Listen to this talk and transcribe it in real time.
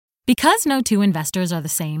Because no two investors are the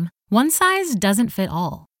same, one size doesn't fit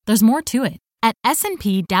all. There's more to it. At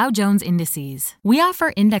S&P Dow Jones Indices, we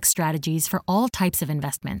offer index strategies for all types of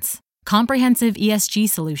investments. Comprehensive ESG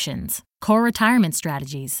solutions, core retirement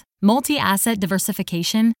strategies, multi-asset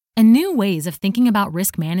diversification, and new ways of thinking about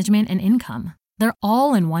risk management and income. They're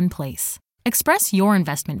all in one place. Express your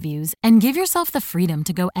investment views and give yourself the freedom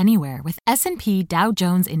to go anywhere with S&P Dow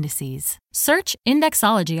Jones Indices. Search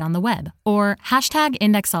Indexology on the web or hashtag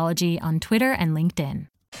Indexology on Twitter and LinkedIn.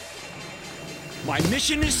 My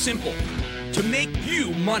mission is simple, to make you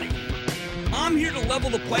money. I'm here to level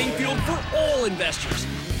the playing field for all investors.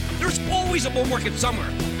 There's always a bull market somewhere,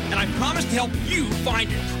 and I promise to help you find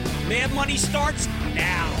it. Mad Money starts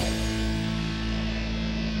now.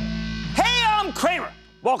 Hey, I'm Cramer.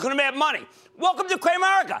 Welcome to Mad Money. Welcome to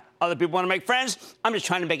Cramerica. Other people want to make friends. I'm just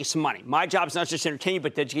trying to make you some money. My job is not just to entertain you,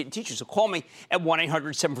 but to educate and teach you. So call me at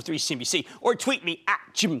 1-800-743-CNBC or tweet me at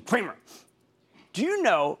Jim Cramer. Do you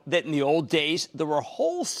know that in the old days, there were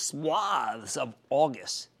whole swaths of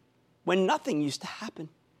August when nothing used to happen?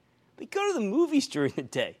 We'd go to the movies during the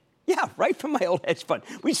day. Yeah, right from my old hedge fund.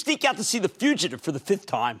 We'd sneak out to see The Fugitive for the 5th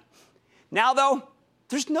time. Now, though,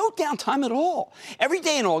 there's no downtime at all. Every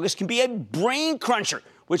day in August can be a brain cruncher,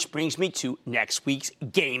 which brings me to next week's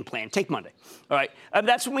game plan. Take Monday. All right.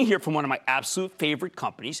 That's when we hear from one of my absolute favorite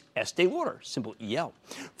companies, Estee Lauder, symbol EL.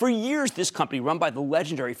 For years, this company, run by the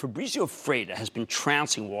legendary Fabrizio Freda, has been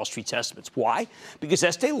trouncing Wall Street's estimates. Why? Because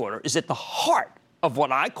Estee Lauder is at the heart of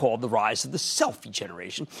what I call the rise of the selfie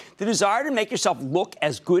generation, the desire to make yourself look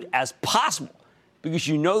as good as possible. Because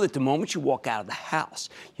you know that the moment you walk out of the house,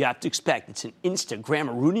 you have to expect it's an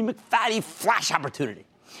Instagram Rooney McFaddy flash opportunity.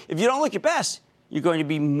 If you don't look your best, you're going to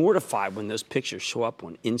be mortified when those pictures show up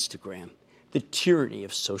on Instagram. The tyranny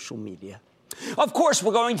of social media. Of course,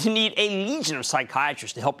 we're going to need a legion of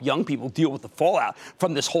psychiatrists to help young people deal with the fallout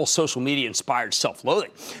from this whole social media-inspired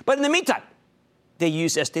self-loathing. But in the meantime, they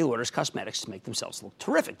use Estee Lauder's cosmetics to make themselves look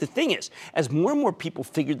terrific. The thing is, as more and more people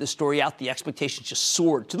figured the story out, the expectations just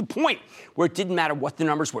soared to the point where it didn't matter what the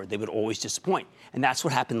numbers were. They would always disappoint. And that's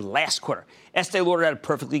what happened last quarter. Estee Lauder had a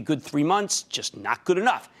perfectly good 3 months, just not good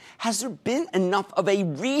enough. Has there been enough of a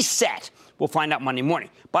reset? We'll find out Monday morning.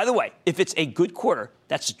 By the way, if it's a good quarter,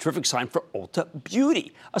 that's a terrific sign for Ulta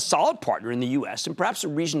Beauty, a solid partner in the U.S. and perhaps a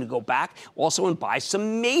reason to go back also and buy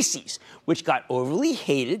some Macy's, which got overly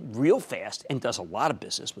hated real fast and does a lot of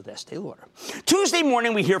business with Estee Lauder. Tuesday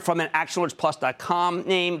morning, we hear from an ActionAlertsPlus.com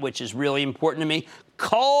name, which is really important to me,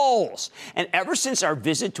 Kohl's. And ever since our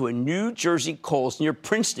visit to a New Jersey Kohl's near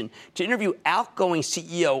Princeton to interview outgoing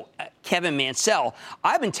CEO Kevin Mansell,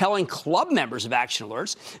 I've been telling club members of Action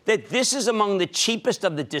Alerts that this is among the cheapest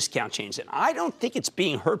of the discount chains. And I don't think it's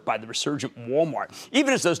being hurt by the resurgent Walmart,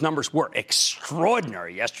 even as those numbers were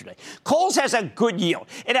extraordinary yesterday. Kohl's has a good yield.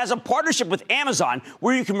 It has a partnership with Amazon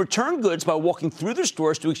where you can return goods by walking through their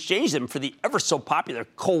stores to exchange them for the ever so popular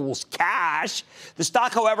Kohl's Cash. The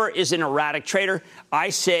stock, however, is an erratic trader. I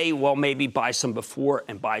say, well, maybe buy some before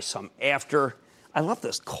and buy some after. I love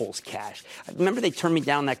those Kohl's Cash. Remember they turned me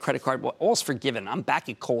down that credit card? Well, all's forgiven. I'm back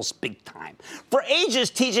at Kohl's big time. For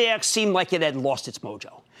ages, TJX seemed like it had lost its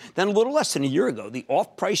mojo. Then a little less than a year ago, the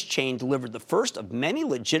off-price chain delivered the first of many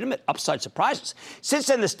legitimate upside surprises. Since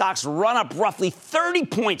then, the stock's run up roughly 30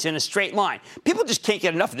 points in a straight line. People just can't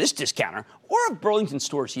get enough of this discounter, or of Burlington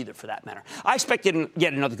stores either, for that matter. I expected to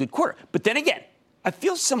get another good quarter. But then again, I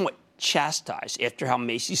feel somewhat chastised after how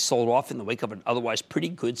Macy's sold off in the wake of an otherwise pretty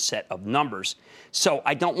good set of numbers. So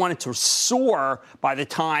I don't want it to soar by the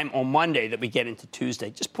time on Monday that we get into Tuesday.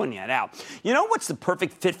 Just pointing that out. You know what's the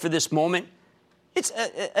perfect fit for this moment? It's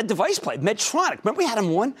a device play, Medtronic. Remember we had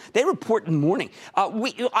them on? They report in the morning.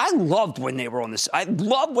 I loved when they were on this. I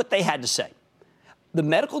loved what they had to say. The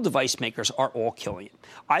medical device makers are all killing it.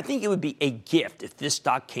 I think it would be a gift if this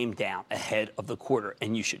stock came down ahead of the quarter,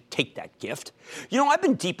 and you should take that gift. You know, I've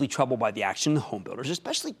been deeply troubled by the action of the home builders,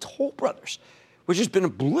 especially Toll Brothers, which has been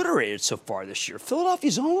obliterated so far this year.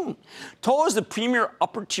 Philadelphia's own. Toll is the premier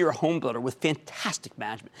upper-tier home builder with fantastic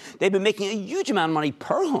management. They've been making a huge amount of money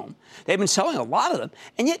per home. They've been selling a lot of them.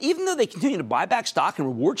 And yet, even though they continue to buy back stock and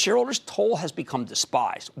reward shareholders, Toll has become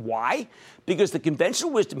despised. Why? Because the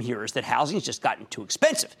conventional wisdom here is that housing has just gotten too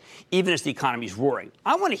expensive, even as the economy is roaring.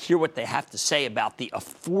 I want to hear what they have to say about the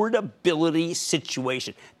affordability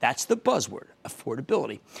situation. That's the buzzword,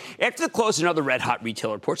 affordability. After the close, another red-hot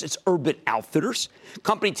retailer reports. It's Urban Outfitters.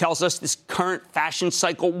 Company tells us this current fashion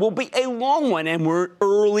cycle will be a long one, and we're in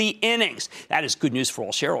early innings. That is good news for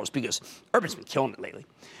all shareholders because Urban's been killing it lately.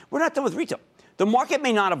 We're not done with retail. The market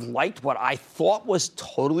may not have liked what I thought was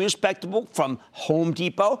totally respectable from Home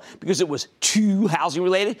Depot because it was too housing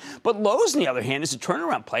related. But Lowe's, on the other hand, is a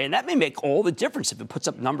turnaround play, and that may make all the difference if it puts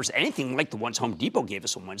up numbers anything like the ones Home Depot gave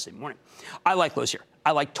us on Wednesday morning. I like Lowe's here.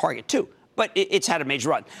 I like Target, too. But it's had a major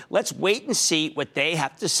run. Let's wait and see what they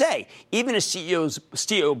have to say. Even as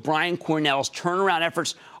CEO Brian Cornell's turnaround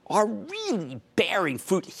efforts are really bearing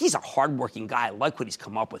fruit. He's a hardworking guy. I like what he's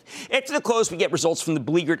come up with. After the close, we get results from the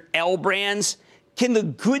beleaguered L brands. Can the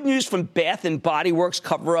good news from Bath & Body Works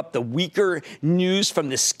cover up the weaker news from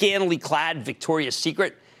the scantily clad Victoria's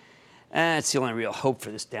Secret? That's the only real hope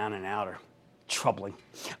for this down and outer. Troubling.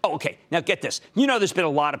 Oh, okay. Now get this. You know there's been a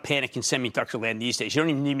lot of panic in semiconductor land these days. You don't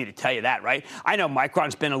even need me to tell you that, right? I know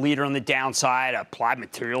Micron's been a leader on the downside. Applied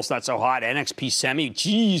Materials not so hot. NXP Semi.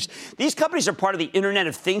 Geez. These companies are part of the Internet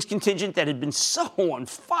of Things contingent that had been so on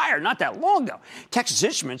fire not that long ago. Texas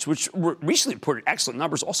Instruments, which recently reported excellent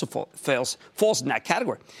numbers, also falls in that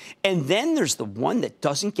category. And then there's the one that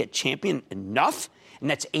doesn't get championed enough, and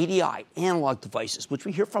that's ADI, Analog Devices, which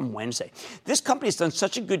we hear from Wednesday. This company has done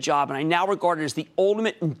such a good job, and I now regard it as the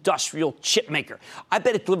ultimate industrial chip maker. I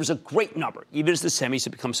bet it delivers a great number, even as the semis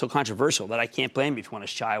have become so controversial that I can't blame you if you want to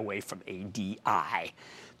shy away from ADI.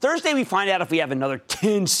 Thursday, we find out if we have another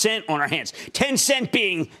 10 cent on our hands. 10 cent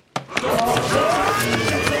being...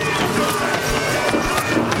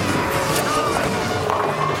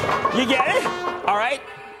 You get it? All right?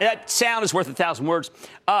 That sound is worth 1,000 words.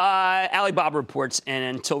 Alibaba reports,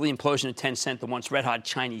 and until the implosion of Tencent, the once red-hot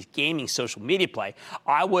Chinese gaming social media play,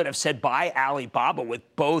 I would have said buy Alibaba with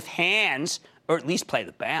both hands, or at least play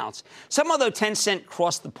the bounce. Somehow, though, Tencent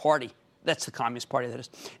crossed the party. That's the Communist Party, that is.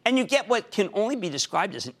 And you get what can only be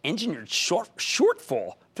described as an engineered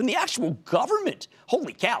shortfall from the actual government.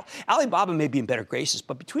 Holy cow. Alibaba may be in better graces,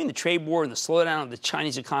 but between the trade war and the slowdown of the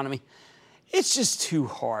Chinese economy, it's just too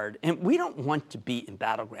hard, and we don't want to be in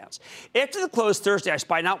battlegrounds. After the close Thursday, I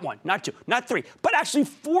spy not one, not two, not three, but actually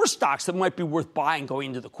 4 stocks that might be worth buying going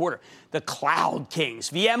into the quarter. The Cloud Kings,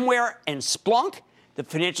 VMware and Splunk, the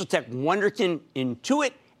financial tech Wunderkind,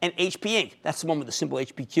 Intuit, and HP Inc. That's the one with the symbol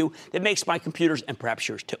HPQ that makes my computers and perhaps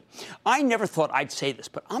yours too. I never thought I'd say this,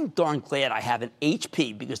 but I'm darn glad I have an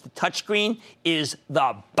HP because the touchscreen is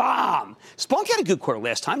the bomb. Splunk had a good quarter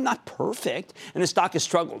last time, not perfect, and the stock has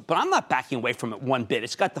struggled, but I'm not backing away from it one bit. It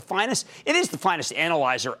is the finest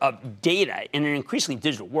analyzer of data in an increasingly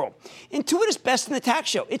digital world. Intuit is best in the tax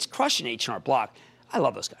show. It's crushing H&R Block. I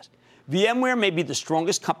love those guys. VMware may be the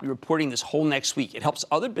strongest company reporting this whole next week. It helps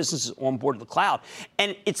other businesses onboard the cloud,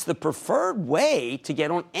 and it's the preferred way to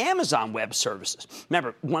get on Amazon Web Services.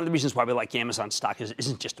 Remember, one of the reasons why we like Amazon stock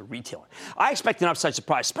isn't just a retailer. I expect an upside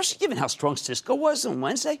surprise, especially given how strong Cisco was on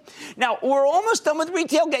Wednesday. Now, we're almost done with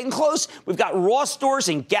retail, getting close. We've got Ross Stores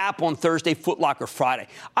and Gap on Thursday, Foot Locker Friday.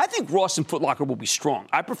 I think Ross and Foot Locker will be strong.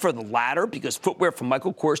 I prefer the latter because footwear from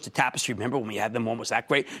Michael Kors to Tapestry, remember when we had them almost that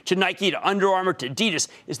great, to Nike, to Under Armour, to Adidas,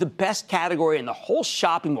 is the best category in the whole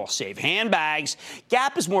shopping mall, save handbags.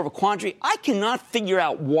 Gap is more of a quandary. I cannot figure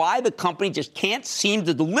out why the company just can't seem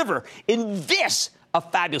to deliver in this a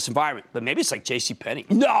fabulous environment. But maybe it's like JCPenney.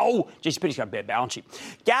 No! JCPenney's got a bad balance sheet.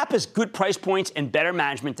 Gap has good price points and better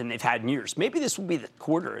management than they've had in years. Maybe this will be the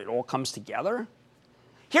quarter it all comes together.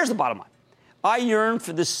 Here's the bottom line. I yearn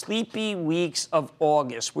for the sleepy weeks of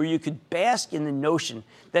August where you could bask in the notion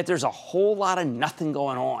that there's a whole lot of nothing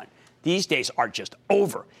going on. These days are just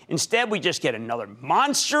over. Instead, we just get another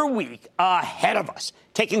monster week ahead of us.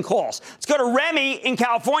 Taking calls. Let's go to Remy in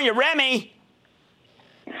California. Remy.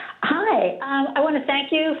 Hi. I want to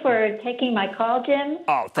thank you for taking my call, Jim.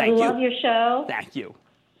 Oh, thank you. I love your show. Thank you.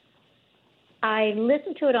 I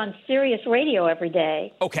listen to it on Sirius Radio every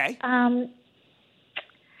day. Okay. I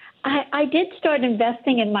did start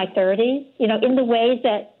investing in my 30s, in the ways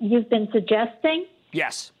that you've been suggesting.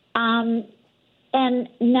 Yes. And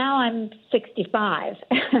now I'm 65.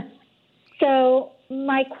 So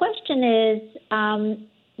my question is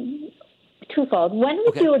twofold. When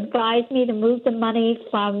would you advise me to move the money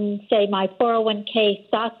from, say, my 401k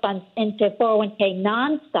stock funds into 401k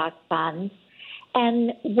non-stock funds?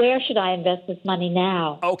 And where should I invest this money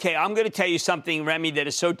now? Okay, I'm going to tell you something, Remy, that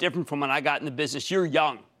is so different from when I got in the business. You're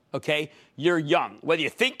young, okay? You're young. Whether you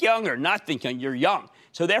think young or not think young, you're young.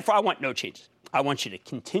 So therefore, I want no changes. I want you to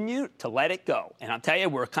continue to let it go. And I'll tell you,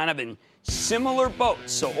 we're kind of in similar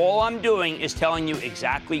boats. So all I'm doing is telling you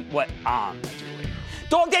exactly what I'm doing.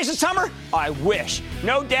 Dog days of summer? I wish.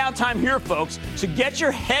 No downtime here, folks. So get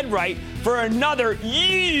your head right for another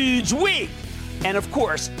huge week. And of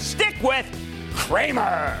course, stick with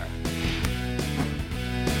Cramer.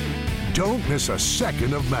 Don't miss a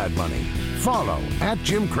second of Mad Money. Follow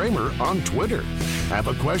 @Jim Cramer on Twitter. Have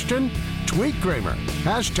a question? Tweet Cramer.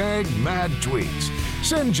 #Mad Tweets.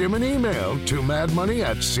 Send Jim an email to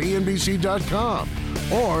madmoney@cnbc.com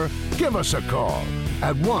or give us a call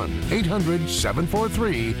at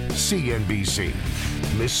 1-800-743-CNBC.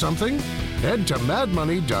 Miss something? Head to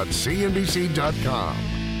madmoney.cnbc.com.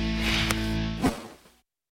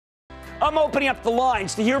 I'm opening up the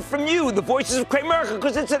lines to hear from you, the voices of Cramerica,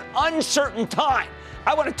 because it's an uncertain time.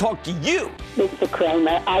 I want to talk to you. Mr.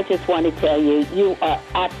 Cramer, I just want to tell you, you are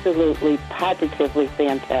absolutely, positively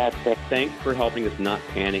fantastic. Thanks for helping us not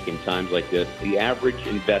panic in times like this. The average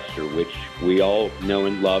investor, which we all know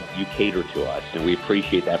and love, you cater to us, and we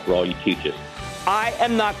appreciate that for all you teach us. I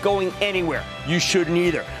am not going anywhere. You shouldn't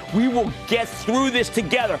either. We will get through this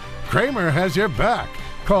together. Cramer has your back.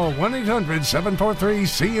 Call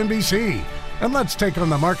 1-800-743-CNBC, and let's take on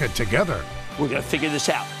the market together. We're going to figure this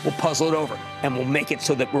out. We'll puzzle it over, and we'll make it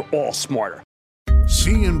so that we're all smarter.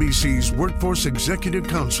 CNBC's Workforce Executive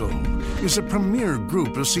Council is a premier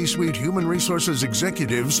group of C-suite human resources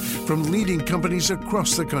executives from leading companies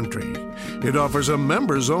across the country. It offers a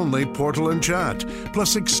members-only portal and chat,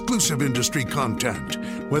 plus exclusive industry content,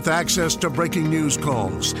 with access to breaking news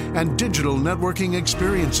calls and digital networking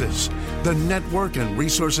experiences. The network and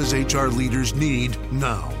resources HR leaders need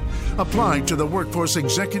now. Apply to the Workforce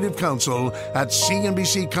Executive Council at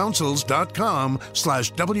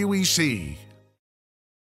cnbccouncils.com/WEC.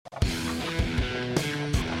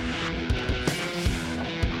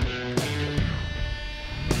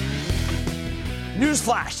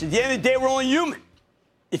 Newsflash, at the end of the day, we're only human.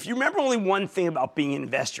 If you remember only one thing about being an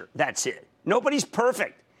investor, that's it. Nobody's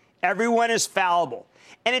perfect. Everyone is fallible.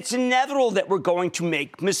 And it's inevitable that we're going to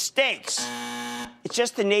make mistakes. It's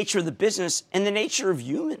just the nature of the business and the nature of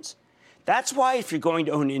humans. That's why if you're going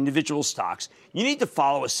to own individual stocks, you need to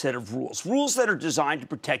follow a set of rules. Rules that are designed to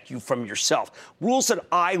protect you from yourself. Rules that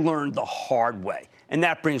I learned the hard way. And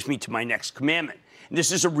that brings me to my next commandment. And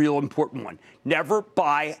this is a real important one. Never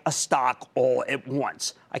buy a stock all at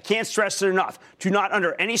once. I can't stress it enough. Do not,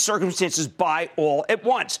 under any circumstances, buy all at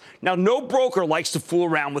once. Now, no broker likes to fool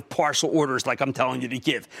around with partial orders like I'm telling you to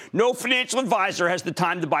give. No financial advisor has the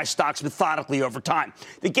time to buy stocks methodically over time.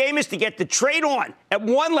 The game is to get the trade on at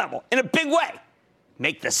one level in a big way.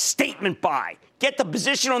 Make the statement buy. Get the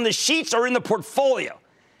position on the sheets or in the portfolio.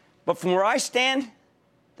 But from where I stand,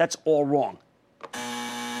 that's all wrong.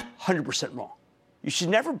 100% wrong. You should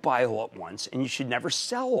never buy all at once, and you should never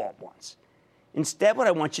sell all at once. Instead, what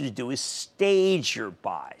I want you to do is stage your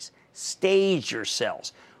buys, stage your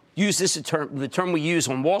sells. Use this term, the term we use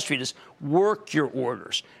on Wall Street is work your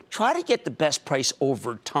orders. Try to get the best price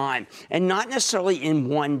over time, and not necessarily in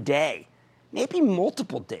one day. Maybe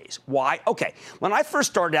multiple days. Why? Okay, when I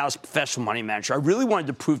first started out as a professional money manager, I really wanted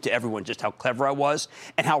to prove to everyone just how clever I was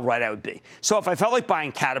and how right I would be. So if I felt like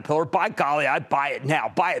buying Caterpillar, by golly, I'd buy it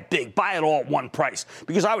now. Buy it big. Buy it all at one price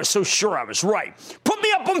because I was so sure I was right. Put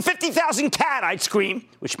me up on 50,000 CAT, I'd scream,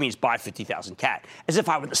 which means buy 50,000 CAT, as if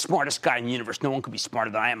I were the smartest guy in the universe. No one could be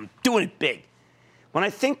smarter than I am. I'm doing it big. When I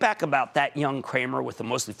think back about that young Cramer with a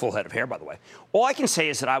mostly full head of hair, by the way, all I can say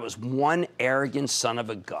is that I was one arrogant son of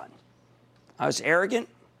a gun. I was arrogant,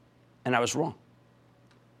 and I was wrong.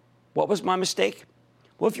 What was my mistake?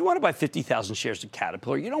 Well, if you want to buy 50,000 shares of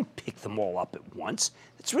Caterpillar, you don't pick them all up at once.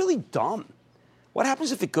 It's really dumb. What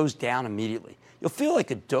happens if it goes down immediately? You'll feel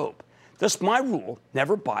like a dope. Thus, my rule,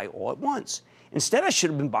 never buy all at once. Instead, I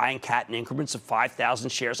should have been buying CAT in increments of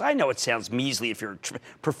 5,000 shares. I know it sounds measly if you're a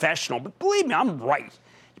professional, but believe me, I'm right.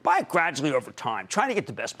 You buy it gradually over time, trying to get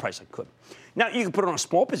the best price I could. Now, you can put it on a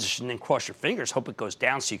small position and then cross your fingers, hope it goes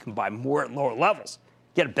down so you can buy more at lower levels,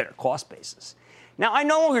 get a better cost basis. Now, I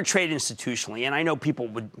no longer trade institutionally, and I know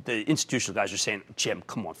the institutional guys are saying, Jim,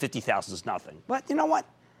 come on, 50,000 is nothing. But you know what?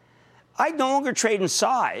 I no longer trade in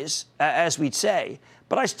size, as we'd say,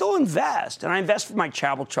 but I still invest, and I invest for my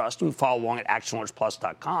charitable trust. You can follow along at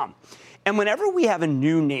actionalertsplus.com. And whenever we have a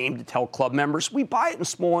new name to tell club members, we buy it in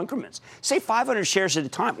small increments, say 500 shares at a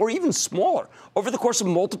time, or even smaller, over the course of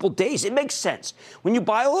multiple days. It makes sense. When you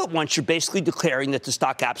buy all at once, you're basically declaring that the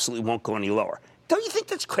stock absolutely won't go any lower. Don't you think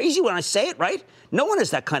that's crazy when I say it, right? No one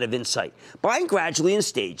has that kind of insight. Buying gradually in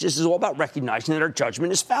stages is all about recognizing that our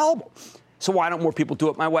judgment is fallible. So why don't more people do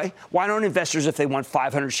it my way? Why don't investors, if they want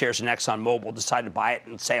 500 shares in ExxonMobil, decide to buy it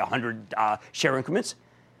in, say, 100 share increments?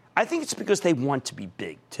 I think it's because they want to be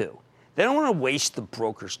big, too. They don't want to waste the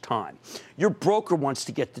broker's time. Your broker wants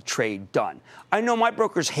to get the trade done. I know my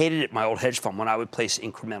brokers hated it at my old hedge fund when I would place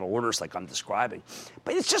incremental orders like I'm describing.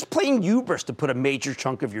 But it's just plain hubris to put a major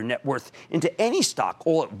chunk of your net worth into any stock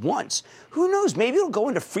all at once. Who knows? Maybe it'll go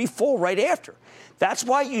into free fall right after. That's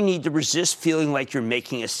why you need to resist feeling like you're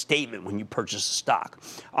making a statement when you purchase a stock.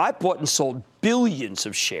 I bought and sold billions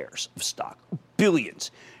of shares of stock.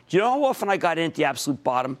 Billions. Do you know how often I got in at the absolute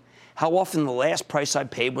bottom? How often the last price I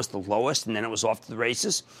paid was the lowest and then it was off to the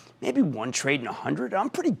races? Maybe one trade in 100. I'm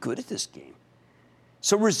pretty good at this game.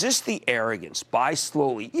 So resist the arrogance. Buy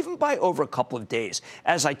slowly, even buy over a couple of days,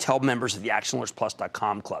 as I tell members of the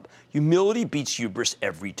ActionAlertsPlus.com club. Humility beats hubris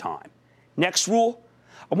every time. Next rule,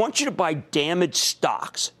 I want you to buy damaged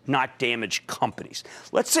stocks, not damaged companies.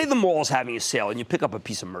 Let's say the mall is having a sale and you pick up a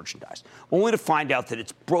piece of merchandise, only to find out that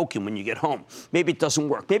it's broken when you get home. Maybe it doesn't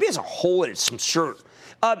work. Maybe it has a hole in it, some shirt.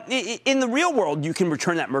 In the real world, you can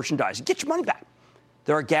return that merchandise and get your money back.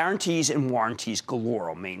 There are guarantees and warranties galore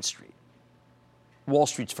on Main Street. Wall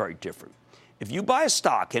Street's very different. If you buy a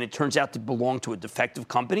stock and it turns out to belong to a defective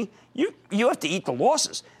company, you have to eat the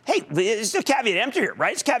losses. Hey, it's a caveat emptor here,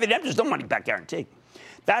 right? It's caveat emptor. There's no money back guarantee.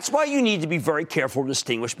 That's why you need to be very careful to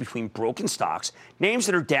distinguish between broken stocks, names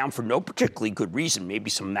that are down for no particularly good reason,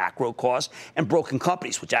 maybe some macro cause, and broken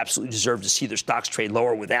companies, which absolutely deserve to see their stocks trade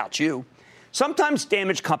lower without you. Sometimes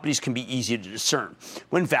damaged companies can be easier to discern.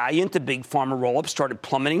 When Valiant, the big pharma roll-up, started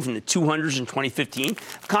plummeting from the 200s in 2015,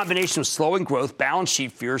 a combination of slowing growth, balance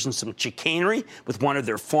sheet fears, and some chicanery with one of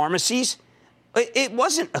their pharmacies, it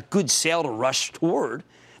wasn't a good sale to rush toward.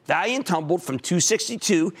 Valiant tumbled from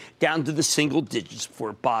 262 down to the single digits before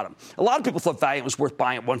it bottomed. A lot of people thought Valiant was worth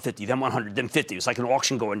buying at 150, then 100, then 50. It was like an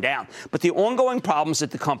auction going down. But the ongoing problems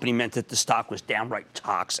at the company meant that the stock was downright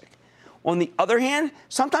toxic. On the other hand,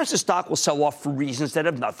 sometimes the stock will sell off for reasons that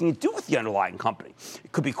have nothing to do with the underlying company.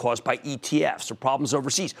 It could be caused by ETFs or problems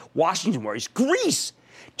overseas. Washington worries Greece.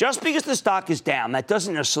 Just because the stock is down, that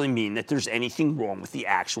doesn't necessarily mean that there's anything wrong with the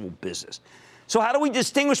actual business. So how do we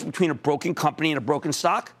distinguish between a broken company and a broken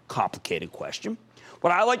stock? Complicated question.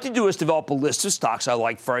 What I like to do is develop a list of stocks I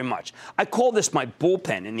like very much. I call this my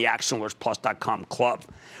bullpen in the ActionAlertsPlus.com club.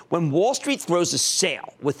 When Wall Street throws a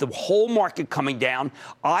sale with the whole market coming down,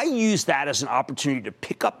 I use that as an opportunity to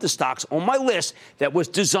pick up the stocks on my list that was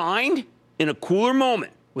designed in a cooler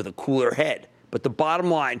moment with a cooler head. But the bottom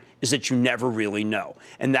line is that you never really know.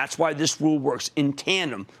 And that's why this rule works in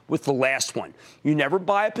tandem with the last one. You never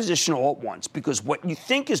buy a position all at once because what you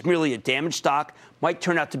think is merely a damaged stock might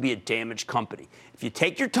turn out to be a damaged company. If you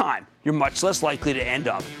take your time, you're much less likely to end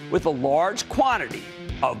up with a large quantity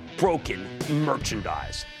of broken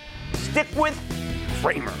merchandise. Stick with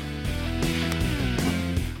Cramer.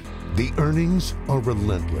 The earnings are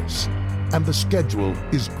relentless, and the schedule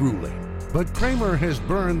is grueling. But Cramer has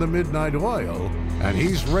burned the midnight oil, and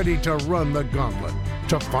he's ready to run the gauntlet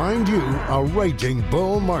to find you a raging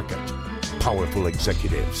bull market. Powerful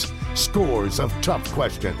executives, scores of tough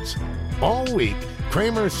questions. All week,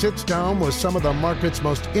 Cramer sits down with some of the market's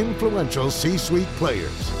most influential C-suite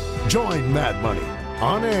players. Join Mad Money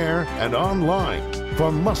on air and online for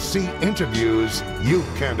must-see interviews you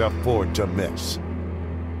can't afford to miss.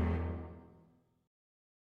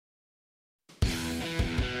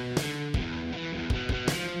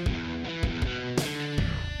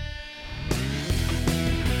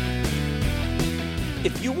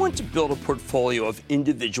 If you want to build a portfolio of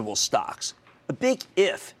individual stocks, a big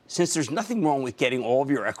if, since there's nothing wrong with getting all of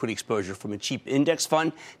your equity exposure from a cheap index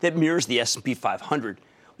fund that mirrors the S&P 500,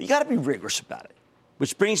 well, you got to be rigorous about it.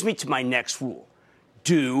 Which brings me to my next rule.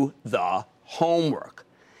 Do the homework.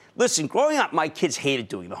 Listen, growing up, my kids hated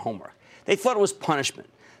doing the homework. They thought it was punishment.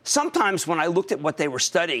 Sometimes when I looked at what they were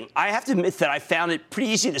studying, I have to admit that I found it pretty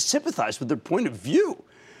easy to sympathize with their point of view.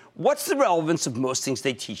 What's the relevance of most things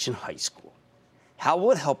they teach in high school? How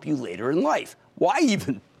will it help you later in life? Why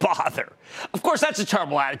even bother? Of course, that's a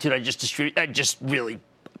terrible attitude. I just really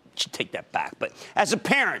should take that back. But as a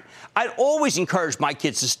parent, I'd always encourage my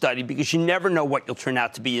kids to study because you never know what you'll turn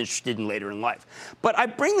out to be interested in later in life. But I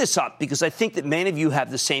bring this up because I think that many of you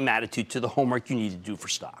have the same attitude to the homework you need to do for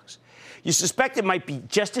stocks. You suspect it might be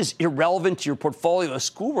just as irrelevant to your portfolio as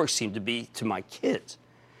schoolwork seemed to be to my kids.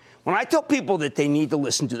 When I tell people that they need to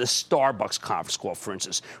listen to the Starbucks conference call, for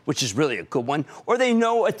instance, which is really a good one, or they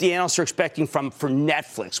know what the analysts are expecting for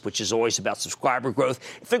Netflix, which is always about subscriber growth,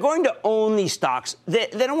 if they're going to own these stocks, they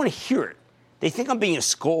don't want to hear it. They think I'm being a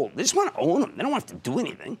scold. They just want to own them. They don't have to do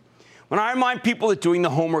anything. When I remind people that doing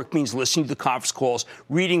the homework means listening to the conference calls,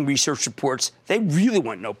 reading research reports, they really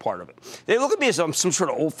want no part of it. They look at me as I'm some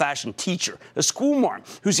sort of old-fashioned teacher, a schoolmarm,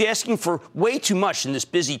 who's asking for way too much in this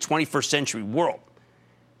busy 21st century world.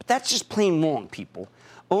 But that's just plain wrong, people.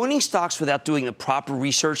 Owning stocks without doing the proper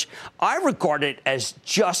research, I regard it as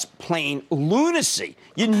just plain lunacy.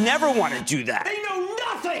 You never want to do that. They know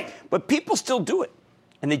nothing. But people still do it.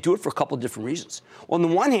 And they do it for a couple of different reasons. Well, on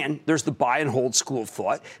the one hand, there's the buy and hold school of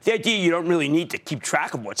thought. The idea you don't really need to keep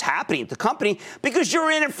track of what's happening at the company because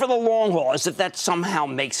you're in it for the long haul, as if that somehow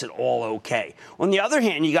makes it all okay. On the other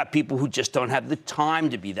hand, you got people who just don't have the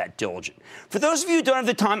time to be that diligent. For those of you who don't have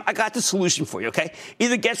the time, I got the solution for you, okay?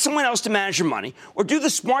 Either get someone else to manage your money or do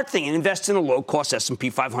the smart thing and invest in a low-cost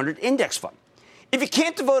S&P 500 index fund. If you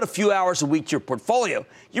can't devote a few hours a week to your portfolio,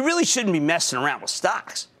 you really shouldn't be messing around with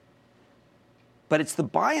stocks. But it's the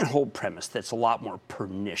buy and hold premise that's a lot more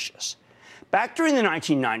pernicious. Back during the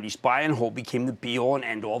 1990s, buy and hold became the be-all and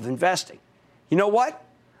end-all of investing. You know what?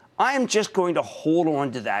 I am just going to hold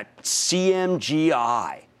on to that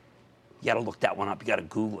CMGI. You got to look that one up. You got to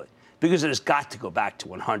Google it. Because it has got to go back to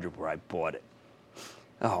 100 where I bought it.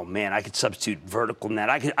 Oh, man, I could substitute vertical net.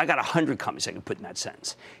 I got 100 companies I could put in that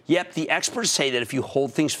sentence. Yep, the experts say that if you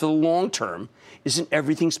hold things for the long term, isn't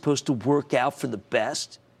everything supposed to work out for the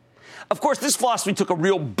best? Of course, this philosophy took a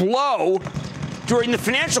real blow during the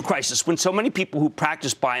financial crisis when so many people who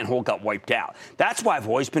practice buy and hold got wiped out. That's why I've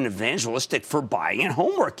always been evangelistic for buying and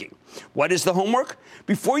homeworking. What is the homework?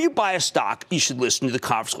 Before you buy a stock, you should listen to the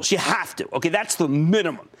conference calls. You have to. Okay, that's the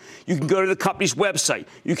minimum. You can go to the company's website.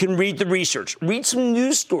 You can read the research. Read some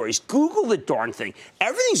news stories. Google the darn thing.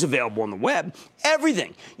 Everything's available on the web.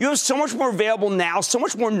 Everything. You have so much more available now, so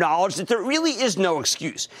much more knowledge that there really is no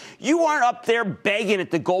excuse. You aren't up there begging at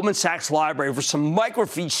the Goldman Sachs library for some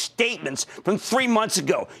microfiche statements from 3 months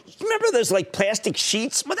ago. You remember those like plastic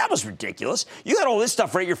sheets? Well, that was ridiculous. You got all this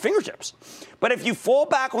stuff right at your fingertips. But if you fall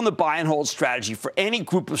back on the buy and hold strategy for any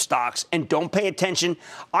group of stocks and don't pay attention,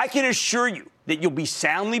 I can assure you that you'll be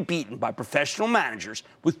soundly beaten by professional managers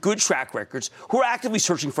with good track records who are actively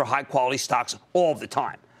searching for high-quality stocks all the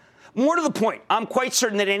time. More to the point, I'm quite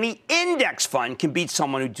certain that any index fund can beat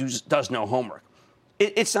someone who does no homework.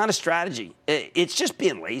 It's not a strategy. It's just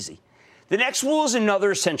being lazy. The next rule is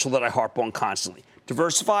another essential that I harp on constantly.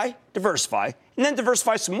 Diversify, diversify, and then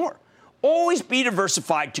diversify some more. Always be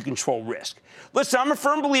diversified to control risk. Listen, I'm a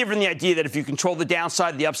firm believer in the idea that if you control the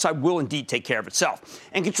downside, the upside will indeed take care of itself.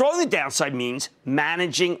 And controlling the downside means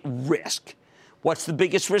managing risk. What's the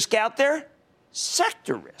biggest risk out there?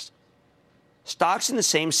 Sector risk. Stocks in the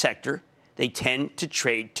same sector, they tend to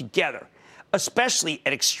trade together, especially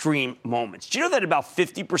at extreme moments. Do you know that about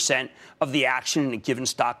 50% of the action in a given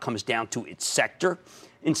stock comes down to its sector?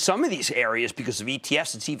 In some of these areas, because of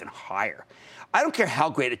ETFs, it's even higher. I don't care how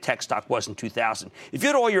great a tech stock was in 2000. If you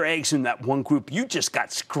had all your eggs in that one group, you just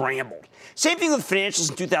got scrambled. Same thing with financials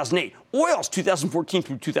in 2008. Oil's 2014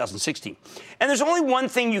 through 2016. And there's only one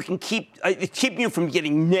thing you can keep you from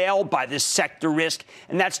getting nailed by this sector risk,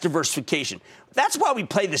 and that's diversification. That's why we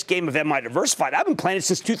play this game of Am I Diversified? I've been playing it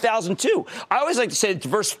since 2002. I always like to say that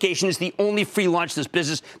diversification is the only free lunch in this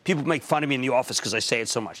business. People make fun of me in the office because I say it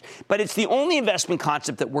so much. But it's the only investment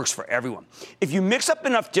concept that works for everyone. If you mix up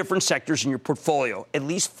enough different sectors in your portfolio, at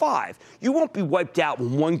least 5, you won't be wiped out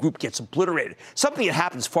when one group gets obliterated, something that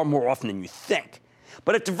happens far more often than you think.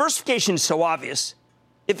 But if diversification is so obvious,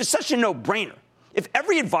 if it's such a no-brainer, if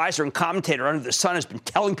every advisor and commentator under the sun has been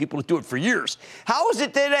telling people to do it for years, how is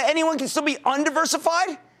it that anyone can still be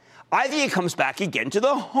undiversified? I think it comes back again to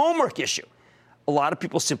the homework issue. A lot of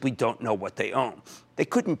people simply don't know what they own. They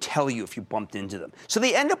couldn't tell you if you bumped into them. So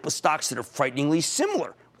they end up with stocks that are frighteningly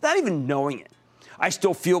similar without even knowing it. I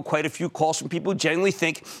still feel quite a few calls from people who genuinely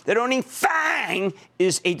think that owning FANG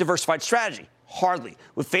is a diversified strategy. Hardly.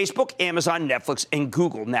 With Facebook, Amazon, Netflix, and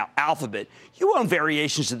Google, now Alphabet, you own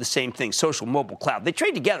variations of the same thing, social, mobile, cloud. They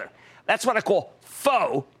trade together. That's what I call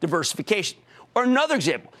faux diversification. Or another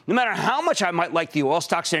example, no matter how much I might like the oil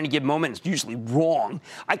stocks at any given moment, it's usually wrong.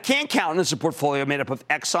 I can't count on this a portfolio made up of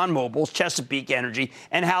ExxonMobil, Chesapeake Energy,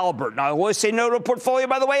 and Halliburton. I always say no to a portfolio,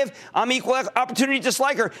 by the way, if I'm equal opportunity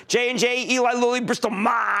disliker, J&J, Eli Lilly, Bristol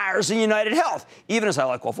Myers, and United Health, even as I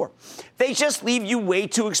like all 4. They just leave you way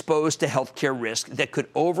too exposed to healthcare risk that could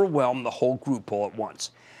overwhelm the whole group all at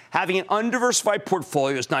once. Having an undiversified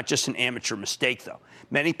portfolio is not just an amateur mistake, though.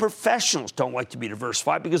 Many professionals don't like to be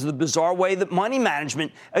diversified because of the bizarre way that money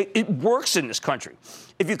management it works in this country.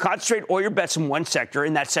 If you concentrate all your bets in one sector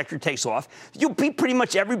and that sector takes off, you'll beat pretty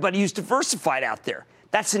much everybody who's diversified out there.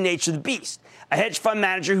 That's the nature of the beast. A hedge fund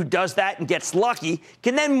manager who does that and gets lucky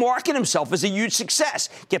can then market himself as a huge success,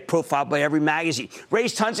 get profiled by every magazine,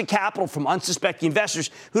 raise tons of capital from unsuspecting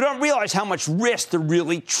investors who don't realize how much risk they're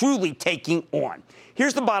really, truly taking on.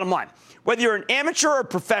 Here's the bottom line. Whether you're an amateur or a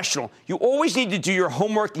professional, you always need to do your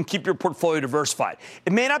homework and keep your portfolio diversified.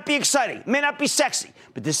 It may not be exciting, it may not be sexy,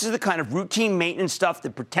 but this is the kind of routine maintenance stuff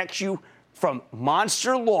that protects you from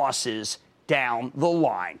monster losses down the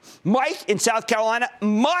line. Mike in South Carolina.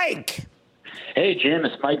 Mike! Hey, Jim,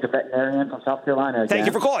 it's Mike, the veterinarian from South Carolina again. Thank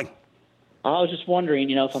you for calling. I was just wondering,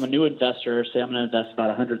 if I'm a new investor, say I'm going to invest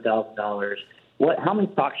about $100,000, how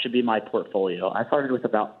many stocks should be in my portfolio? I started with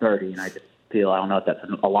about 30, and I just feel, I don't know if that's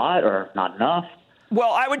a lot or not enough.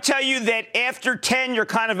 Well, I would tell you that after 10, you're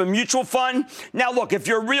kind of a mutual fund. Now, look, if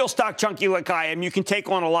you're a real stock junkie like I am, you can take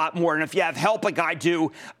on a lot more. And if you have help like I do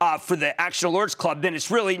for the Action Alerts Club, then it's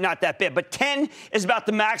really not that bad. But 10 is about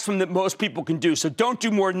the maximum that most people can do. So don't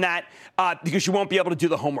do more than that because you won't be able to do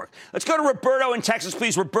the homework. Let's go to Roberto in Texas,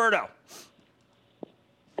 please. Roberto.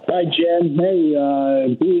 Hi, Jim.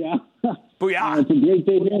 Hey, booyah. Booyah. It's a great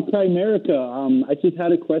day here in America. I just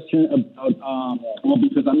had a question about,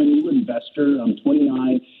 because I'm a new investor. I'm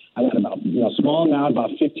 29. I got about, small amount, about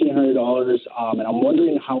 $1,500. And I'm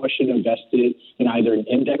wondering how I should invest it in either an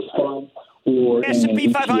index fund or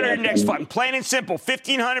S&P 500 index fund. Plain and simple.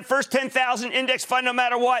 1,500, first 10,000 index fund no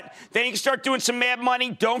matter what. Then you can start doing some mad money.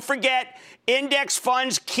 Don't forget, index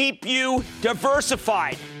funds keep you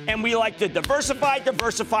diversified. And we like to diversify.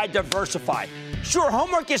 Sure,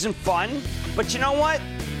 homework isn't fun, but you know what?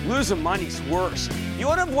 Losing money's worse. You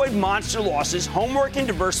want to avoid monster losses. Homework and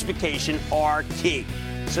diversification are key.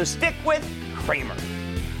 So stick with Cramer.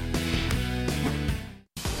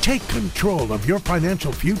 Take control of your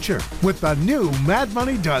financial future with the new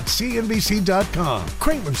madmoney.cnbc.com.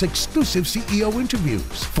 Cramer's exclusive CEO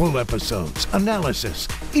interviews, full episodes, analysis,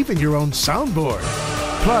 even your own soundboard.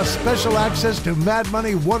 Plus special access to Mad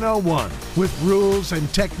Money 101 with rules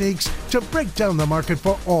and techniques to break down the market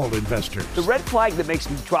for all investors. The red flag that makes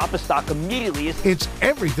me drop a stock immediately is... It's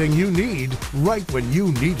everything you need right when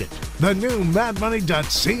you need it. The new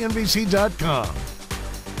madmoney.cnbc.com.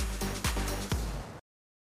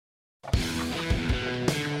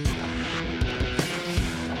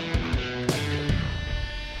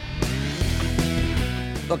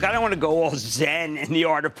 Look, I don't want to go all zen in the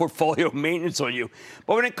art of portfolio maintenance on you,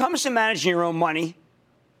 but when it comes to managing your own money,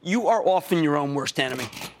 you are often your own worst enemy.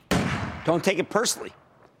 Don't take it personally.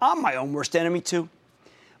 I'm my own worst enemy, too.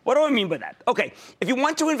 What do I mean by that? Okay, if you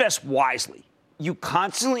want to invest wisely, you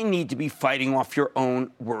constantly need to be fighting off your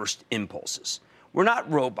own worst impulses. We're not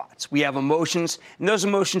robots. We have emotions, and those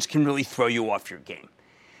emotions can really throw you off your game.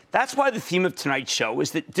 That's why the theme of tonight's show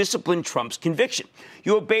is that discipline trumps conviction.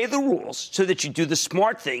 You obey the rules so that you do the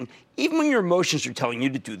smart thing, even when your emotions are telling you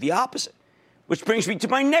to do the opposite. Which brings me to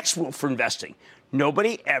my next rule for investing.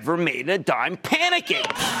 Nobody ever made a dime panicking.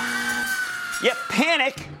 Yet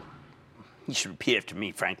panic, you should repeat it after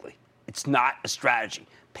me, frankly. It's not a strategy.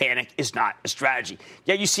 Panic is not a strategy.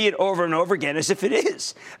 Yet you see it over and over again as if it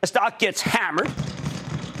is. A stock gets hammered,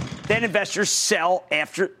 then investors sell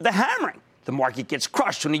after the hammering. The market gets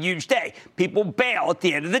crushed on a huge day. People bail at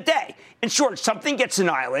the end of the day. In short, something gets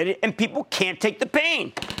annihilated and people can't take the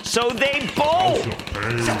pain. So they bolt.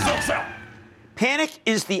 Sell. Panic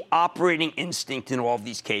is the operating instinct in all of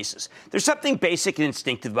these cases. There's something basic and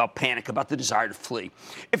instinctive about panic, about the desire to flee.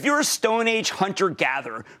 If you're a Stone Age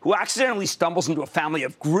hunter-gatherer who accidentally stumbles into a family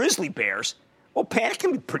of grizzly bears, well, panic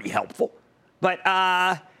can be pretty helpful. But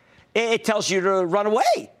it tells you to run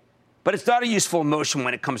away. But it's not a useful emotion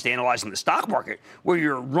when it comes to analyzing the stock market, where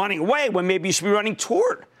you're running away when maybe you should be running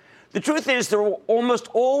toward. The truth is there will almost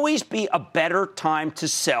always be a better time to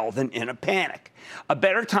sell than in a panic, a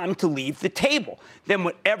better time to leave the table than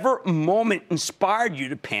whatever moment inspired you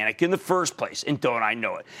to panic in the first place. And don't I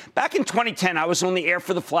know it? Back in 2010, I was on the air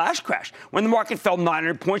for the flash crash when the market fell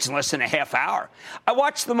 900 points in less than a half hour. I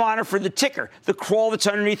watched the monitor for the ticker, the crawl that's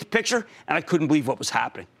underneath the picture, and I couldn't believe what was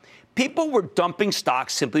happening. People were dumping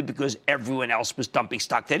stocks simply because everyone else was dumping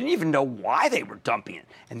stock. They didn't even know why they were dumping it.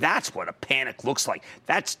 And that's what a panic looks like.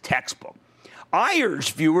 That's textbook. I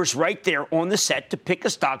urge viewers right there on the set to pick a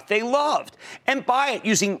stock they loved and buy it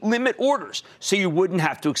using limit orders so you wouldn't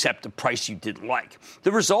have to accept a price you didn't like.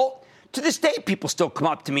 The result? To this day, people still come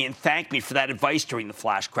up to me and thank me for that advice during the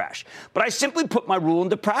flash crash. But I simply put my rule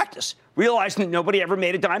into practice, realizing that nobody ever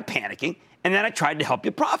made a dime panicking, and then I tried to help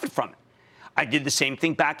you profit from it. I did the same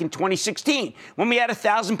thing back in 2016 when we had a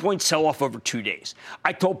 1,000-point sell-off over 2 days.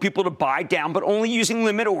 I told people to buy down, but only using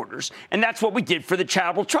limit orders, and that's what we did for the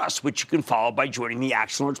Charitable Trust, which you can follow by joining the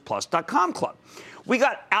ActionAlertsPlus.com club. We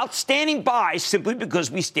got outstanding buys simply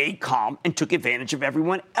because we stayed calm and took advantage of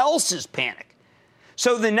everyone else's panic.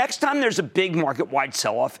 So the next time there's a big market-wide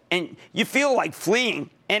sell-off and you feel like fleeing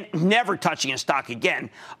and never touching a stock again,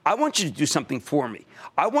 I want you to do something for me.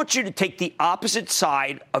 I want you to take the opposite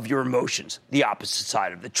side of your emotions, the opposite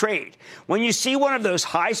side of the trade. When you see one of those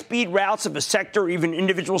high-speed routes of a sector or even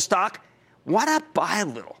individual stock, why not buy a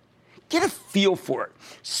little? Get a feel for it.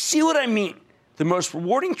 See what I mean? The most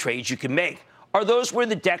rewarding trades you can make are those where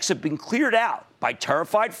the decks have been cleared out by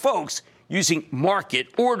terrified folks using market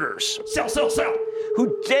orders. Sell, sell, sell.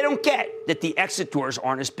 Who they don't get that the exit doors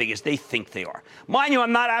aren't as big as they think they are. Mind you,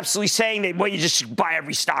 I'm not absolutely saying that, well, you just should buy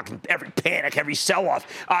every stock and every panic, every sell-off.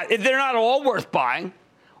 They're not all worth buying.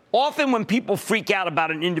 Often when people freak out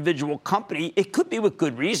about an individual company, it could be with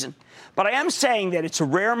good reason. But I am saying that it's a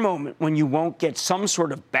rare moment when you won't get some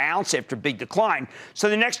sort of bounce after a big decline. So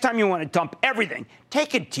the next time you want to dump everything,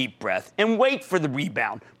 take a deep breath and wait for the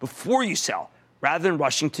rebound before you sell, rather than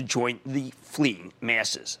rushing to join the fleeing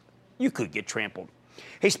masses. You could get trampled.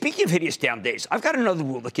 Hey, speaking of hideous down days, I've got another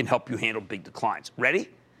rule that can help you handle big declines. Ready?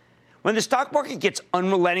 When the stock market gets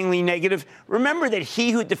unrelentingly negative, remember that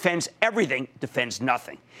he who defends everything defends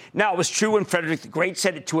nothing. Now, it was true when Frederick the Great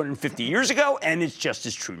said it 250 years ago, and it's just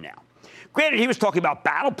as true now. Granted, he was talking about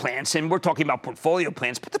battle plans, and we're talking about portfolio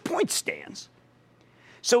plans, but the point stands.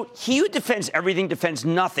 So he who defends everything defends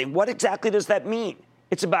nothing. What exactly does that mean?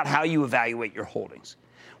 It's about how you evaluate your holdings.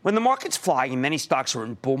 When the market's flying and many stocks are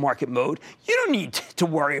in bull market mode, you don't need to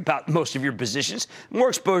worry about most of your positions. More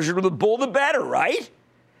exposure to the bull, the better, right?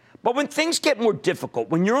 But when things get more difficult,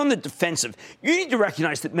 when you're on the defensive, you need to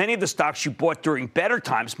recognize that many of the stocks you bought during better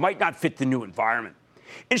times might not fit the new environment.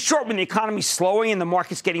 In short, when the economy's slowing and the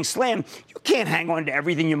market's getting slammed, you can't hang on to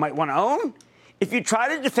everything you might want to own. If you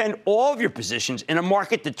try to defend all of your positions in a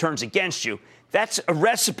market that turns against you, that's a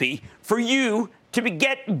recipe for you to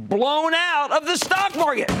get blown out of the stock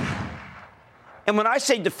market. And when I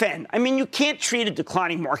say defend, I mean you can't treat a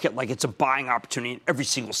declining market like it's a buying opportunity in every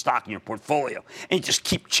single stock in your portfolio and you just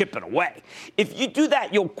keep chipping away. If you do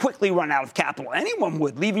that, you'll quickly run out of capital. Anyone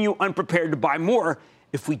would, leaving you unprepared to buy more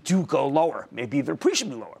if we do go lower, maybe even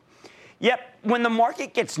appreciably lower. Yet, when the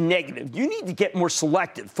market gets negative, you need to get more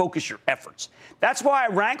selective, focus your efforts. That's why I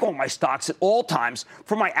rank all my stocks at all times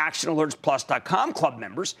for my ActionAlertsPlus.com club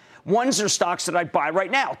members. Ones are stocks that I buy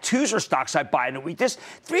right now. Twos are stocks I buy in a weakness.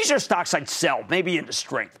 Threes are stocks I'd sell, maybe into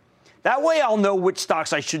strength. That way I'll know which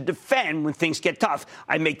stocks I should defend when things get tough.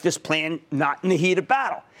 I make this plan not in the heat of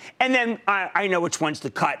battle. And then I know which ones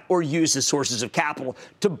to cut or use as sources of capital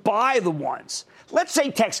to buy the ones. Let's say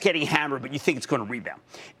tech's getting hammered, but you think it's going to rebound.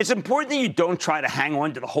 It's important that you don't try to hang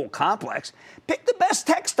on to the whole complex. Pick the best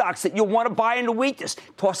tech stocks that you'll want to buy into weakness.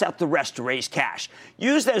 Toss out the rest to raise cash.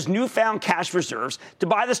 Use those newfound cash reserves to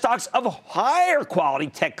buy the stocks of higher quality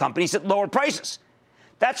tech companies at lower prices.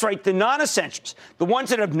 That's right, the non-essentials, the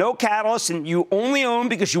ones that have no catalyst and you only own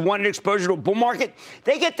because you wanted exposure to a bull market,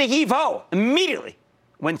 they get the heave-ho immediately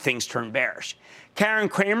when things turn bearish. Jim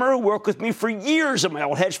Cramer, who worked with me for years at my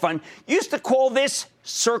old hedge fund, used to call this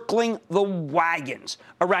circling the wagons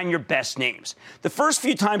around your best names. The first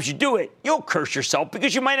few times you do it, you'll curse yourself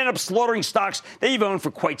because you might end up slaughtering stocks that you've owned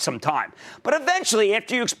for quite some time. But eventually,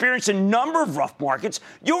 after you experience a number of rough markets,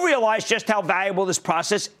 you'll realize just how valuable this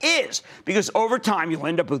process is because over time, you'll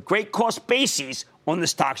end up with great cost bases on the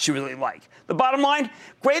stocks you really like. The bottom line,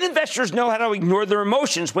 great investors know how to ignore their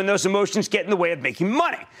emotions when those emotions get in the way of making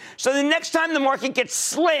money. So the next time the market gets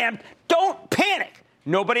slammed, don't panic.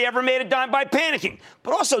 Nobody ever made a dime by panicking.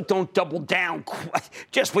 But also don't double down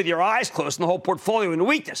just with your eyes closed and the whole portfolio into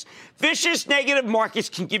weakness. Vicious negative markets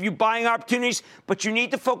can give you buying opportunities, but you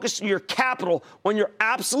need to focus your capital on your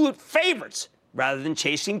absolute favorites rather than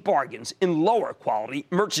chasing bargains in lower quality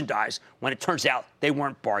merchandise when it turns out they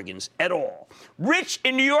weren't bargains at all. Rich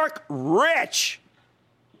in New York, Rich.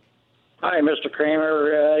 Hi, Mr.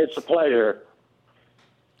 Cramer. It's a pleasure.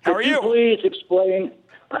 How are you? Could you please explain?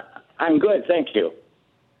 I'm good, thank you.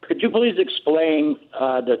 Could you please explain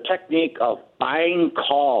the technique of buying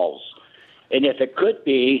calls and if it could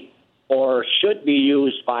be or should be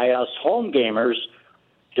used by us home gamers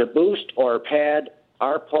to boost or pad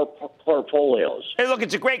our portfolios? Hey, look,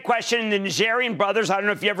 it's a great question. The Nazarian brothers, I don't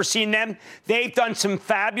know if you've ever seen them. They've done some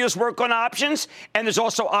fabulous work on options, and there's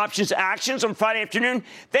also options actions on Friday afternoon.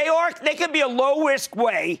 They can be a low-risk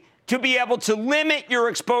way to be able to limit your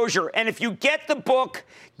exposure. And if you get the book,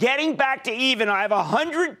 Getting Back to Even, I have a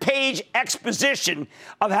 100-page exposition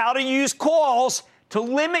of how to use calls to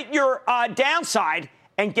limit your downside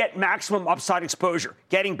and get maximum upside exposure.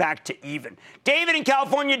 Getting Back to Even. David in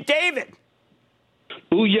California. David.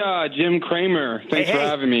 Booyah, Jim Cramer. Thanks for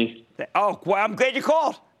having me. Oh, well, I'm glad you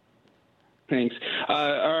called. Thanks.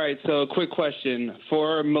 All right, so quick question.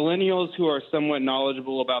 For millennials who are somewhat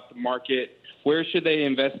knowledgeable about the market, where should they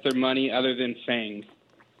invest their money other than FANG?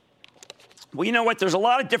 Well, you know what? There's a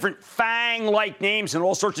lot of different FANG-like names in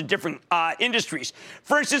all sorts of different industries.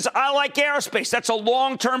 For instance, I like aerospace. That's a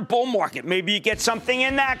long-term bull market. Maybe you get something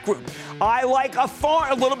in that group. I like a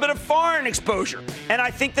little bit of foreign exposure. And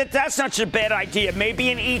I think that that's not such a bad idea. Maybe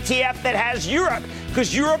an ETF that has Europe,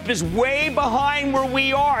 because Europe is way behind where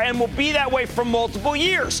we are and will be that way for multiple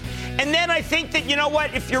years. And then I think that, you know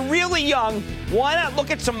what? If you're really young, why not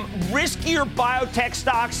look at some riskier biotech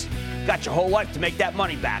stocks? Got your whole life to make that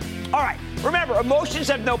money back. All right. Remember, emotions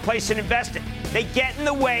have no place in investing. They get in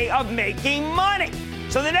the way of making money.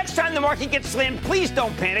 So the next time the market gets slammed, please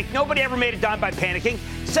don't panic. Nobody ever made a dime by panicking.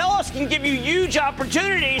 Sell-offs can give you huge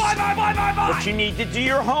opportunities. Buy. But you need to do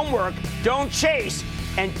your homework. Don't chase.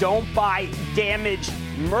 And don't buy damaged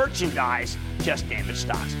merchandise, just damaged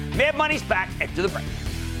stocks. Mad Money's back after the break.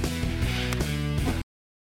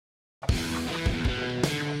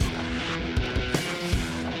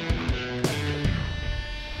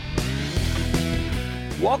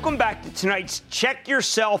 Welcome back to tonight's Check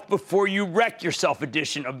Yourself Before You Wreck Yourself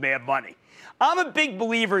edition of Mad Money. I'm a big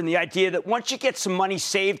believer in the idea that once you get some money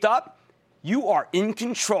saved up, you are in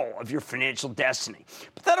control of your financial destiny.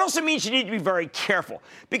 But that also means you need to be very careful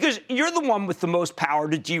because you're the one with the most power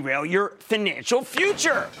to derail your financial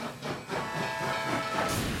future.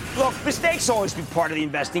 Look, mistakes always be part of the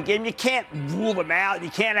investing game. You can't rule them out.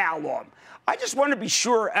 You can't outlaw them. I just want to be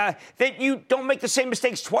sure that you don't make the same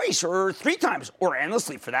mistakes twice or three times or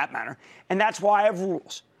endlessly for that matter. And that's why I have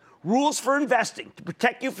rules. Rules for investing to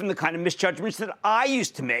protect you from the kind of misjudgments that I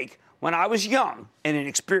used to make when I was young and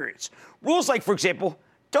inexperienced. Rules like, for example,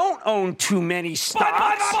 don't own too many stocks.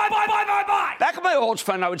 Buy. Back at my old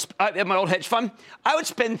hedge fund, I would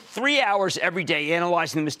spend 3 hours every day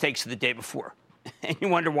analyzing the mistakes of the day before. And you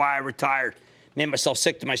wonder why I retired. Made myself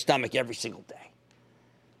sick to my stomach every single day.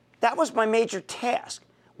 That was my major task,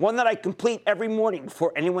 one that I complete every morning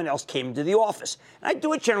before anyone else came into the office. And I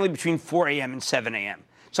do it generally between 4 a.m. and 7 a.m.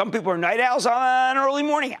 Some people are night owls. I'm an early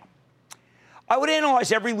morning owl. I would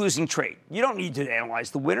analyze every losing trade. You don't need to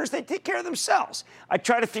analyze the winners. They take care of themselves. I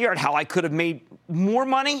try to figure out how I could have made more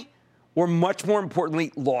money or, much more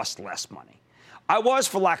importantly, lost less money. I was,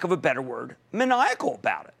 for lack of a better word, maniacal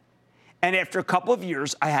about it. And after a couple of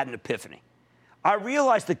years, I had an epiphany. I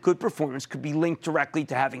realized that good performance could be linked directly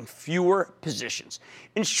to having fewer positions.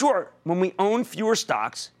 In short, when we own fewer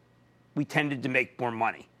stocks, we tended to make more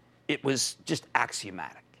money. It was just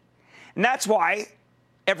axiomatic. And that's why,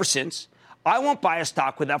 ever since, I won't buy a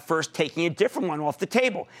stock without first taking a different one off the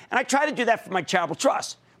table. And I try to do that for my charitable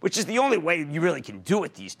trust, which is the only way you really can do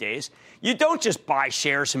it these days. You don't just buy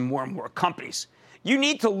shares in more and more companies. You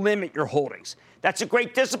need to limit your holdings. That's a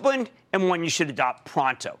great discipline and one you should adopt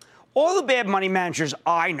pronto. All the bad money managers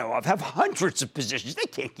I know of have hundreds of positions. They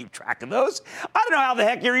can't keep track of those. I don't know how the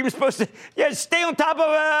heck you're even supposed to stay on top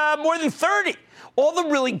of more than 30. All the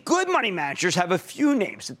really good money managers have a few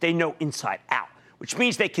names that they know inside out, which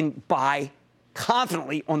means they can buy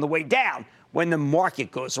confidently on the way down when the market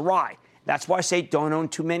goes awry. That's why I say don't own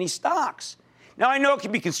too many stocks. Now, I know it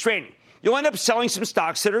can be constraining. You'll end up selling some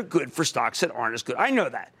stocks that are good for stocks that aren't as good. I know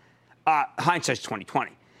that. Hindsight's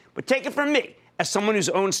 20/20. But take it from me. As someone who's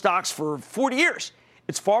owned stocks for 40 years,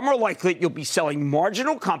 it's far more likely that you'll be selling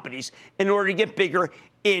marginal companies in order to get bigger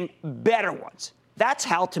in better ones. That's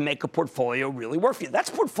how to make a portfolio really work for you. That's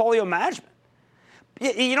portfolio management.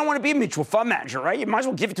 You don't want to be a mutual fund manager, right? You might as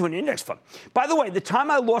well give it to an index fund. By the way, the time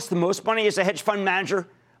I lost the most money as a hedge fund manager,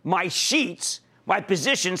 my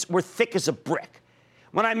positions were thick as a brick.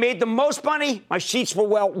 When I made the most money, my sheets were,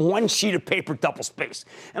 one sheet of paper double-spaced.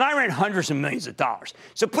 And I ran hundreds of millions of dollars.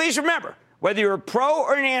 So please remember, whether you're a pro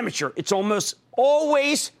or an amateur, it's almost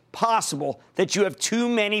always possible that you have too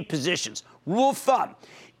many positions. Rule of thumb,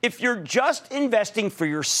 if you're just investing for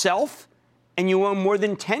yourself and you own more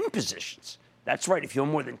than 10 positions, that's right, if you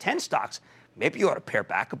own more than 10 stocks, maybe you ought to pare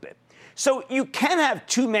back a bit. So you can have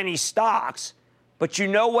too many stocks, but you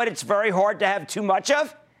know what it's very hard to have too much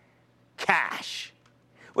of? Cash.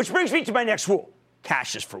 Which brings me to my next rule.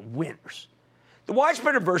 Cash is for winners. The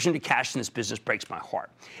widespread aversion to cash in this business breaks my heart.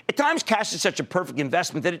 At times, cash is such a perfect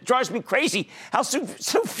investment that it drives me crazy how so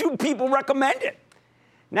few people recommend it.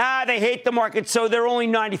 Nah, they hate the market, so they're only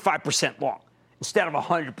 95% long instead of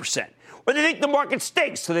 100%. Or they think the market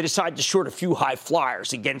stinks, so they decide to short a few high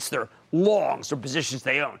flyers against their longs or positions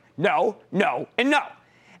they own. No, no, and no.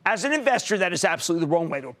 As an investor, that is absolutely the wrong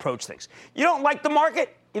way to approach things. You don't like the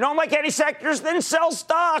market? You don't like any sectors? Then sell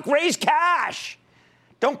stock, raise cash.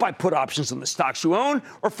 Don't buy put options on the stocks you own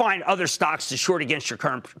or find other stocks to short against your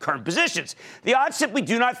current positions. The odds simply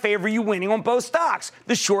do not favor you winning on both stocks,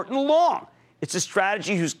 the short and the long. It's a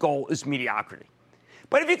strategy whose goal is mediocrity.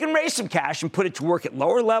 But if you can raise some cash and put it to work at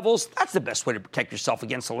lower levels, that's the best way to protect yourself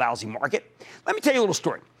against a lousy market. Let me tell you a little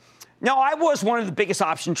story. Now, I was one of the biggest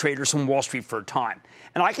option traders on Wall Street for a time.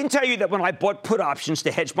 And I can tell you that when I bought put options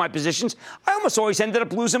to hedge my positions, I almost always ended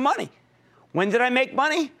up losing money. When did I make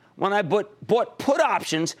money? When I bought put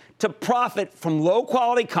options to profit from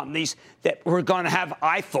low-quality companies that were going to have,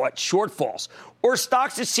 I thought, shortfalls, or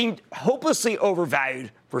stocks that seemed hopelessly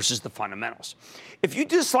overvalued versus the fundamentals. If you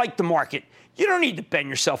dislike the market, you don't need to bend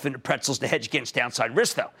yourself into pretzels to hedge against downside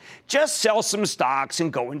risk, though. Just sell some stocks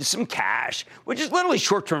and go into some cash, which is literally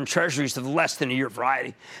short-term treasuries of the less-than-a-year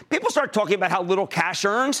variety. People start talking about how little cash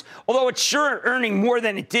earns, although it's sure earning more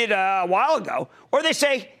than it did a while ago. Or they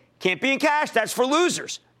say, can't be in cash, that's for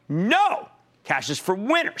losers. No, cash is for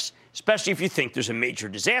winners, especially if you think there's a major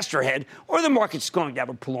disaster ahead or the market's going to have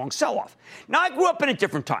a prolonged sell-off. Now, I grew up in a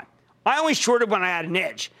different time. I only shorted when I had an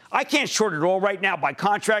edge. I can't short at all right now by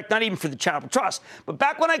contract, not even for the charitable trust. But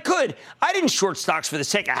back when I could, I didn't short stocks for the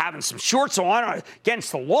sake of having some shorts on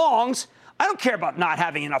against the longs. I don't care about not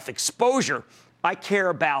having enough exposure. I care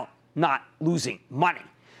about not losing money.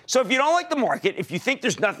 So if you don't like the market, if you think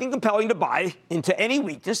there's nothing compelling to buy into any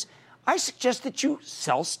weakness, I suggest that you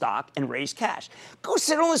sell stock and raise cash. Go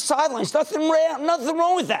sit on the sidelines. Nothing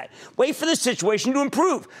wrong with that. Wait for the situation to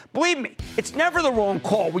improve. Believe me, it's never the wrong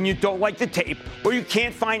call when you don't like the tape or you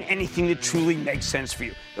can't find anything that truly makes sense for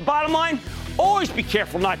you. The bottom line, always be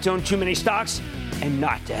careful not to own too many stocks and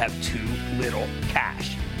not to have too little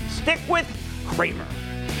cash. Stick with Cramer.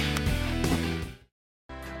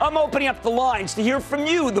 I'm opening up the lines to hear from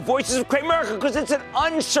you, the voices of Cramer, because it's an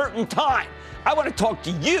uncertain time. I want to talk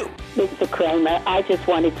to you. Mr. Cramer, I just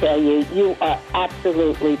want to tell you, you are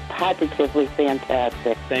absolutely, positively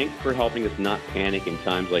fantastic. Thanks for helping us not panic in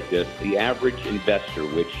times like this. The average investor,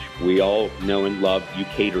 which we all know and love, you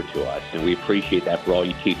cater to us, and we appreciate that for all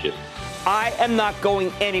you teach us. I am not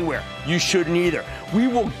going anywhere. You shouldn't either. We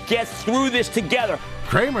will get through this together.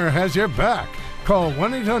 Cramer has your back. Call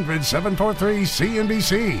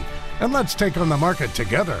 1-800-743-CNBC, and let's take on the market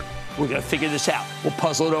together. We're going to figure this out. We'll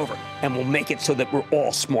puzzle it over, and we'll make it so that we're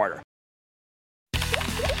all smarter.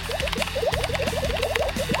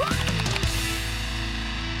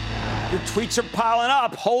 Your tweets are piling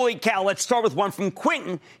up. Holy cow. Let's start with one from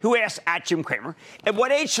Quentin, who asked at Jim Cramer, at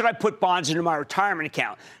what age should I put bonds into my retirement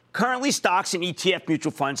account? Currently, stocks and ETF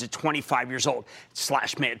mutual funds at 25 years old.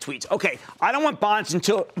 /mad tweets. Okay, I don't want bonds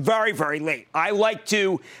until very, very late. I like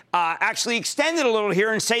to actually extend it a little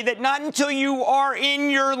here and say that not until you are in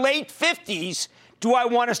your late 50s do I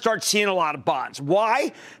want to start seeing a lot of bonds.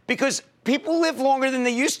 Why? Because people live longer than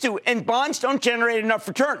they used to, and bonds don't generate enough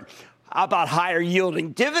return. How about higher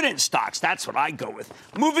yielding dividend stocks? That's what I go with.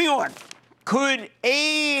 Moving on. Could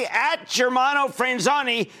at Germano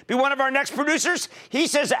Franzani be one of our next producers? He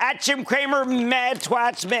says at Jim Cramer, mad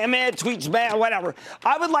twats, mad tweets, mad whatever.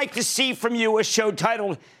 I would like to see from you a show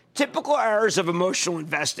titled Typical Errors of Emotional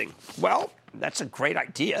Investing. Well, that's a great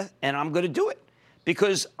idea, and I'm going to do it.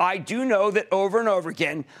 Because I do know that over and over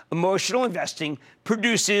again, emotional investing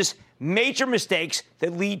produces major mistakes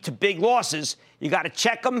that lead to big losses. You got to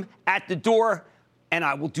check them at the door, and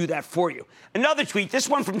I will do that for you. Another tweet, this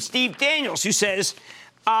one from Steve Daniels, who says,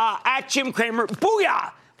 at Jim Cramer,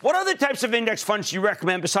 booyah! What other types of index funds do you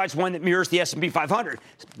recommend besides one that mirrors the S&P 500?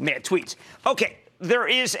 Mad tweets. Okay, there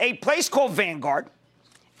is a place called Vanguard,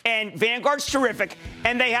 and Vanguard's terrific,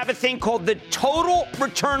 and they have a thing called the Total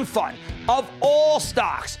Return Fund of all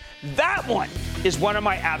stocks. That one is one of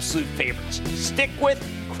my absolute favorites. Stick with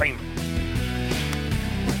Cramer.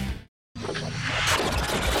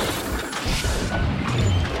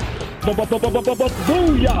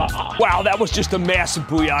 Booyah! Wow, that was just a massive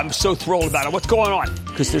booyah. I'm so thrilled about it. What's going on?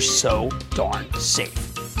 Because they're so darn safe.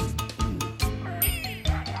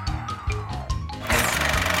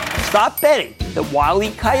 Stop betting that Wile E.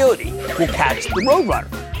 Coyote will catch the Roadrunner.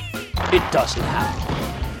 It doesn't happen.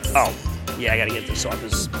 Oh, yeah, I got to get this off.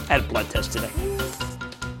 I had a blood test today.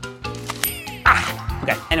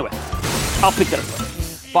 Okay, anyway, I'll pick that up later.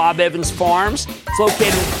 Bob Evans Farms. It's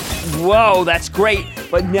located. Whoa, that's great.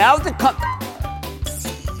 But now the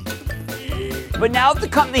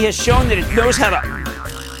company has shown that it knows how to.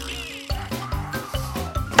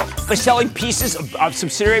 by selling pieces of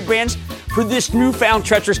subsidiary brands for this newfound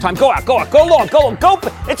treacherous time. Go out, go long, go.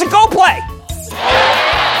 It's a go play.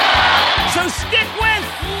 So stick with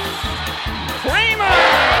Cramer,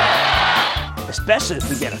 especially if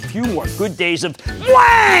we get a few more good days of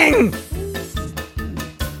wang.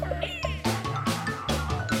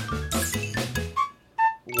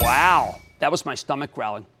 Wow, that was my stomach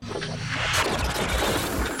growling.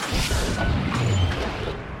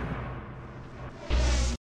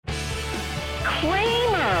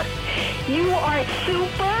 Cramer, you are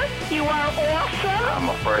super. You are awesome. I'm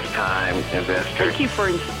a first-time investor. Thank you for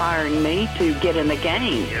inspiring me to get in the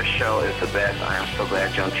game. Your show is the best. I am so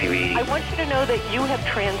glad you're on TV. I want you to know that you have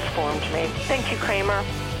transformed me. Thank you, Cramer.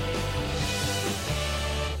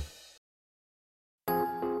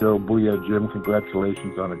 Yo, booyah, Jim.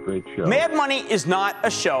 Congratulations on a great show. Mad Money is not a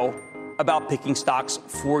show about picking stocks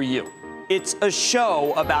for you. It's a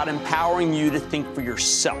show about empowering you to think for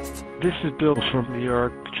yourself. This is Bill from New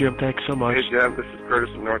York. Jim, thanks so much. Hey, Jim, this is Curtis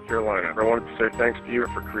from North Carolina. I wanted to say thanks to you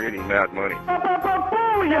for creating Mad Money.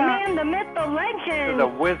 The man, the myth, the legend. The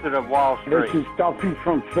Wizard of Wall Street. This is Stuffy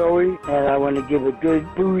from Philly, and I want to give a good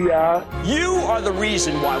booyah. You are the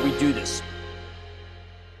reason why we do this.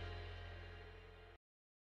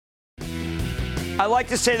 I like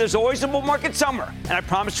to say there's always a bull market somewhere, and I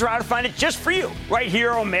promise to try to find it just for you, right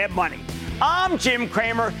here on Mad Money. I'm Jim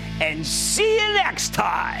Cramer, and see you next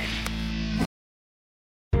time.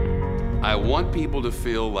 I want people to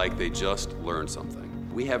feel like they just learned something.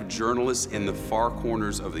 We have journalists in the far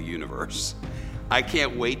corners of the universe. I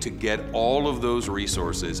can't wait to get all of those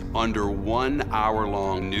resources under 1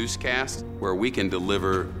 hour-long newscast where we can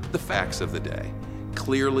deliver the facts of the day,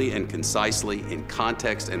 clearly and concisely, in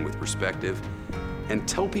context and with perspective, and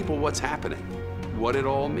tell people what's happening, what it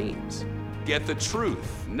all means. Get the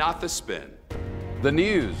truth, not the spin. The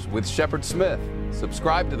News with Shepard Smith.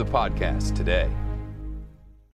 Subscribe to the podcast today.